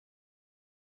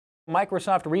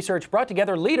Microsoft Research brought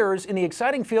together leaders in the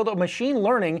exciting field of machine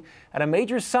learning at a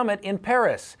major summit in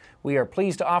Paris. We are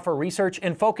pleased to offer Research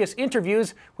in Focus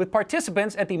interviews with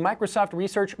participants at the Microsoft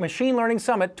Research Machine Learning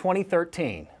Summit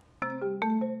 2013.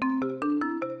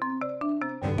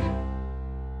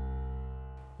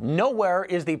 Nowhere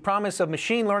is the promise of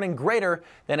machine learning greater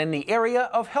than in the area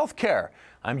of healthcare.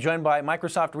 I'm joined by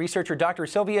Microsoft researcher Dr.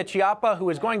 Silvia Chiappa, who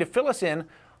is going to fill us in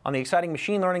on the exciting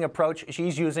machine learning approach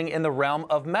she's using in the realm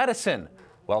of medicine.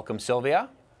 Welcome, Silvia.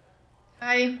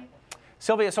 Hi.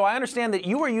 Silvia, so I understand that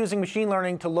you are using machine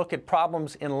learning to look at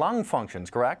problems in lung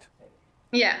functions, correct?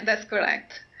 Yeah, that's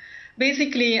correct.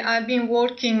 Basically, I've been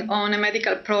working on a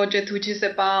medical project which is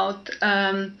about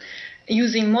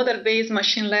using model-based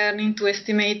machine learning to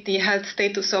estimate the health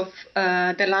status of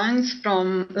the lungs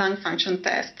from lung function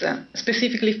tests,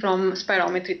 specifically from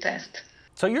spirometry tests.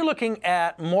 So you're looking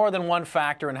at more than one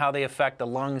factor and how they affect the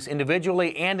lungs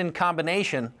individually and in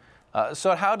combination.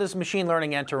 So how does machine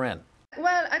learning enter in?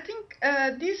 Well, I think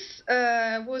this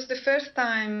was the first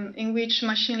time in which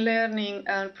machine learning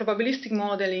and probabilistic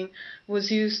modeling was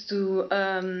used to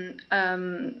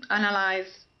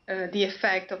analyze the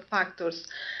effect of factors.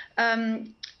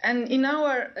 And in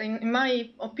my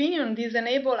opinion, this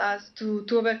enabled us to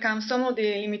overcome some of the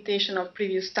limitations of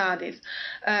previous studies.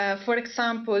 For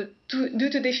example, due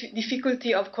to the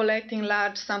difficulty of collecting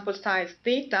large sample size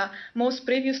data, most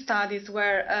previous studies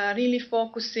were really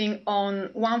focusing on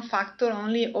one factor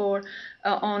only or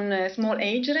on a small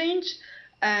age range.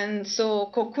 And so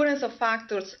concurrence of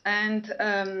factors and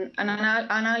an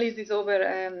analysis over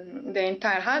the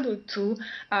entire adult too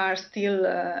are still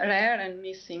rare and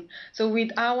missing. So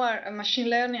with our machine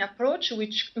learning approach,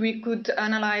 which we could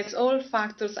analyze all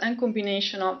factors and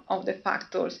combination of the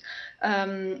factors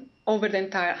over the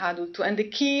entire adult too. And the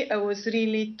key was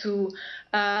really to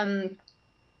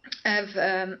have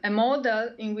a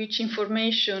model in which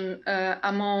information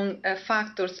among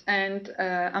factors and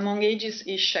among ages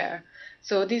is shared.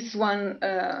 So this is one,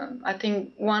 I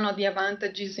think, one of the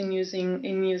advantages in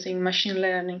using machine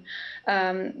learning.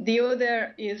 The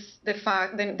other is the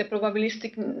fact that the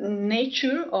probabilistic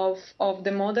nature of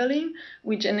the modeling,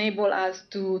 which enable us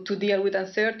to deal with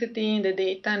uncertainty in the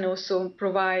data and also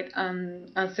provide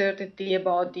uncertainty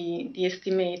about the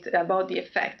estimate about the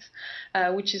effects,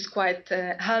 which is quite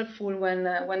helpful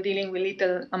when dealing with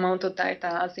little amount of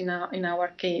data, as in our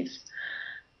case.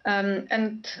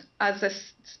 And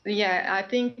I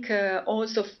think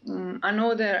also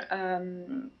another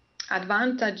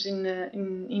advantage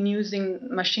in using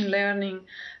machine learning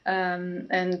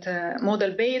and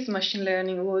model-based machine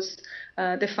learning was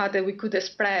the fact that we could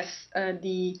express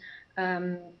the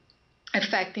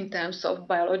effect in terms of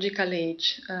biological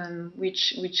age,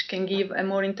 which can give a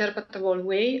more interpretable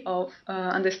way of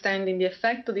understanding the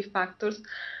effect of the factors.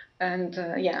 And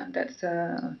that's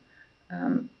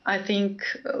I think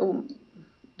the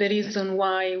reason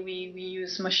why we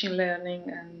use machine learning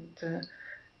and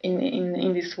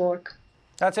in this work.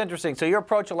 That's interesting. So your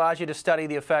approach allows you to study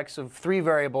the effects of three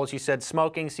variables. You said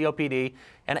smoking, COPD,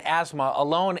 and asthma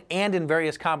alone and in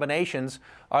various combinations.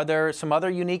 Are there some other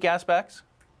unique aspects?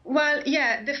 Well,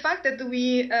 yeah, the fact that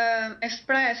we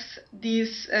express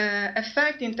this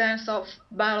effect in terms of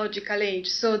biological age.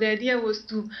 So the idea was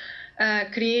to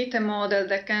create a model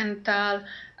that can tell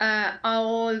how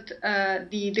old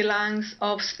the lungs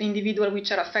of individuals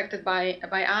which are affected by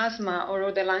asthma or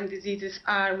other lung diseases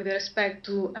are with respect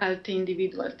to healthy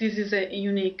individuals. This is a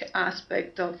unique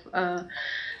aspect of.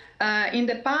 In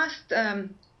the past,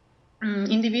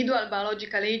 individual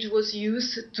biological age was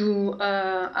used to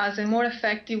as a more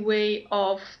effective way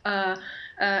of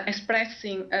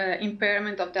expressing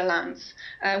impairment of the lungs,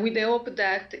 with the hope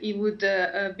that it would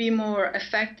be more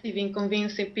effective in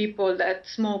convincing people that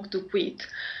smoke to quit.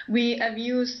 We have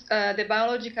used the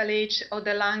biological age of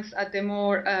the lungs at the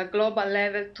more global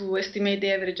level to estimate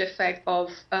the average effect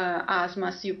of asthma,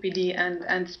 COPD,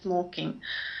 and smoking.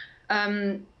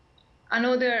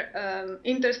 Another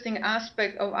interesting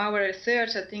aspect of our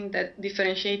research, I think, that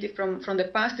differentiated from the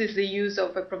past is the use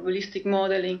of a probabilistic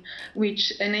modeling,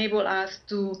 which enable us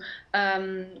to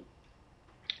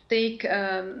take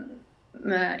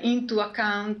into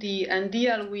account and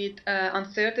deal with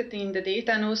uncertainty in the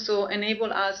data, and also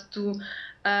enable us to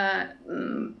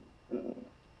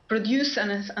produce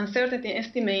an uncertainty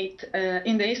estimate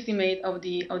in the estimate of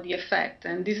the effect,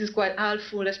 and this is quite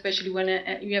helpful, especially when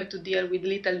you have to deal with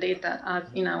little data, as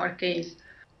in our case.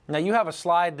 Now you have a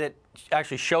slide that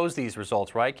actually shows these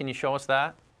results, right? Can you show us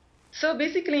that? So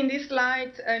basically, in this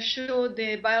slide, I show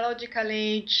the biological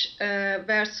age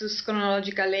versus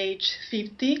chronological age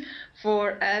 50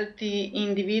 for healthy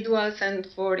individuals and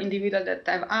for individuals that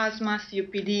have asthma,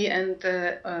 COPD, and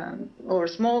or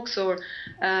smokes, or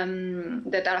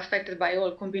that are affected by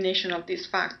all combination of these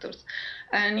factors.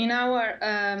 And in our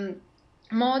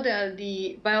model,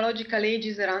 the biological age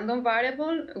is a random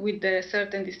variable with a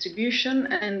certain distribution,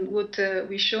 and what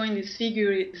we show in this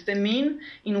figure is the mean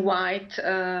in white.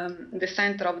 The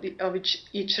center of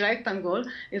each rectangle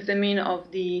is the mean of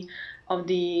the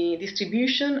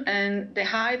distribution, and the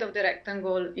height of the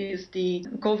rectangle is the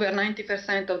cover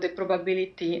 90% of the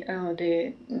probability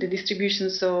the distribution,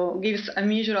 so gives a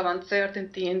measure of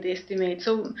uncertainty in the estimate.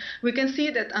 So we can see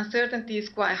that uncertainty is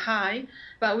quite high,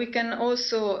 but we can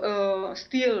also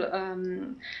still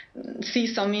see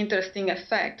some interesting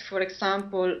effect. For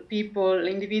example,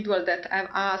 individuals that have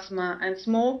asthma and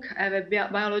smoke have a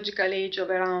biological age of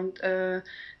around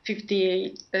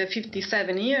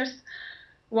 57 years,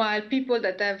 while people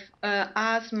that have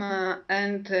asthma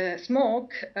and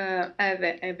smoke have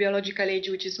a biological age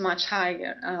which is much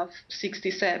higher, of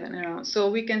 67 around. So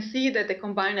we can see that the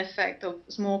combined effect of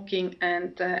smoking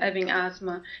and having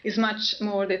asthma is much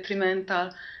more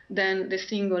detrimental than the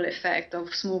single effect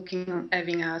of smoking and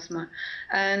having asthma.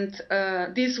 And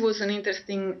this was an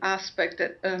interesting aspect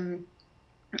that,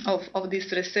 of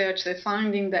this research, the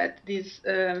finding that this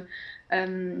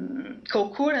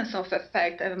co-occurrence of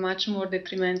effect have a much more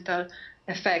detrimental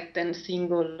effect than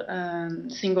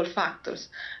single factors.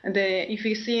 And if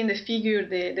we see in the figure,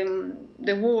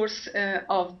 the worst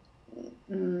of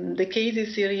the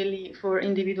cases really for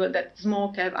individuals that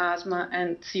smoke, have asthma,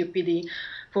 and COPD,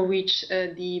 for which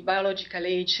the biological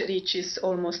age reaches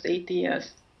almost 80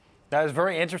 years. That is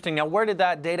very interesting. Now, where did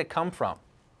that data come from?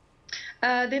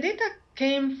 The data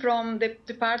came from the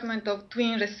Department of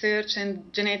Twin Research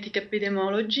and Genetic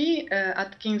Epidemiology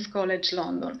at King's College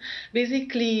London.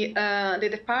 Basically, the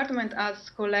department has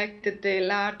collected the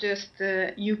largest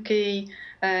UK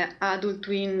adult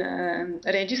twin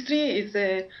registry. It's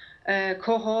a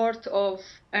cohort of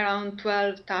around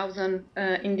 12,000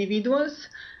 individuals,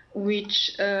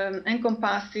 which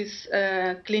encompasses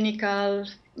clinical,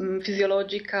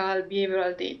 physiological,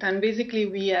 behavioral data. And basically,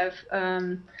 we have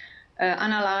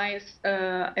analyze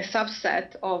a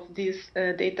subset of this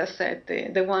data set,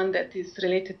 the one that is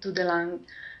related to the lung,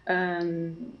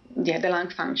 the lung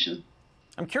function.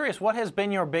 I'm curious, what has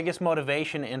been your biggest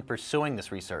motivation in pursuing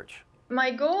this research? My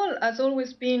goal has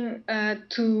always been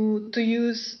to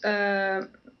use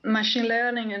machine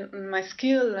learning and my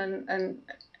skill and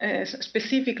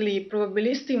specifically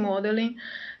probabilistic modeling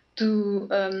to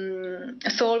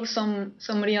solve some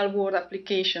real-world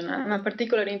application. I'm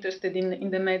particularly interested in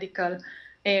the medical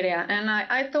area, and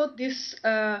I thought this,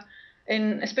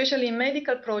 especially in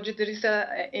medical projects, there is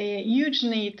a huge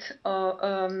need of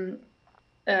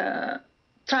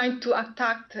trying to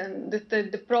attack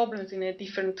the problems in a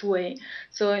different way.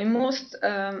 So in most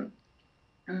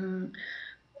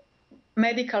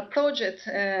medical projects,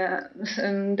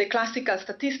 the classical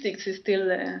statistics is still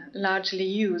largely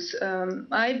used.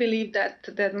 I believe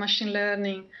that machine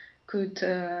learning could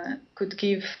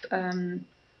give an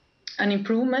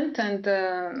improvement, and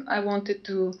I wanted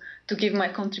to give my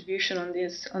contribution on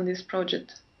this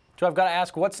project. So I've got to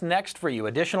ask, what's next for you?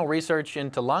 Additional research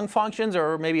into lung functions,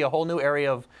 or maybe a whole new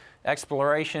area of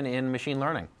exploration in machine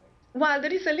learning? Well,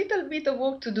 there is a little bit of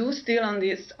work to do still on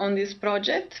this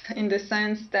project, in the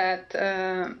sense that,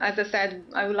 as I said,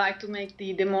 I would like to make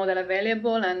the model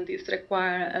available, and this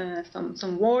requires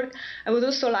some work. I would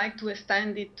also like to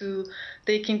extend it to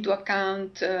take into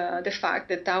account the fact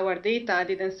that our data, I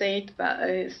didn't say it, but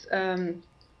is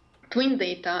twin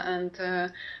data,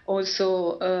 and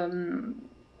also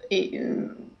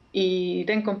it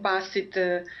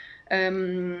encompasses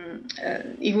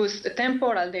it was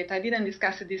temporal data. I didn't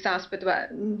discuss this aspect, but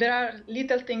there are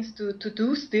little things to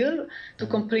do still to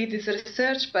complete this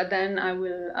research. But then I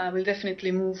will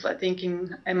definitely move, I think,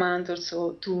 in a month or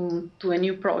so to a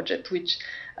new project, which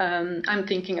I'm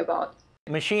thinking about.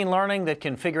 Machine learning that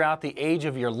can figure out the age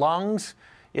of your lungs.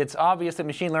 It's obvious that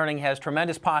machine learning has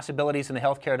tremendous possibilities in the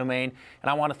healthcare domain. And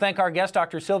I want to thank our guest,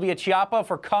 Dr. Silvia Chiappa,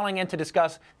 for calling in to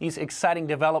discuss these exciting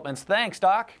developments. Thanks,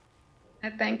 Doc.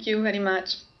 Thank you very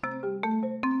much.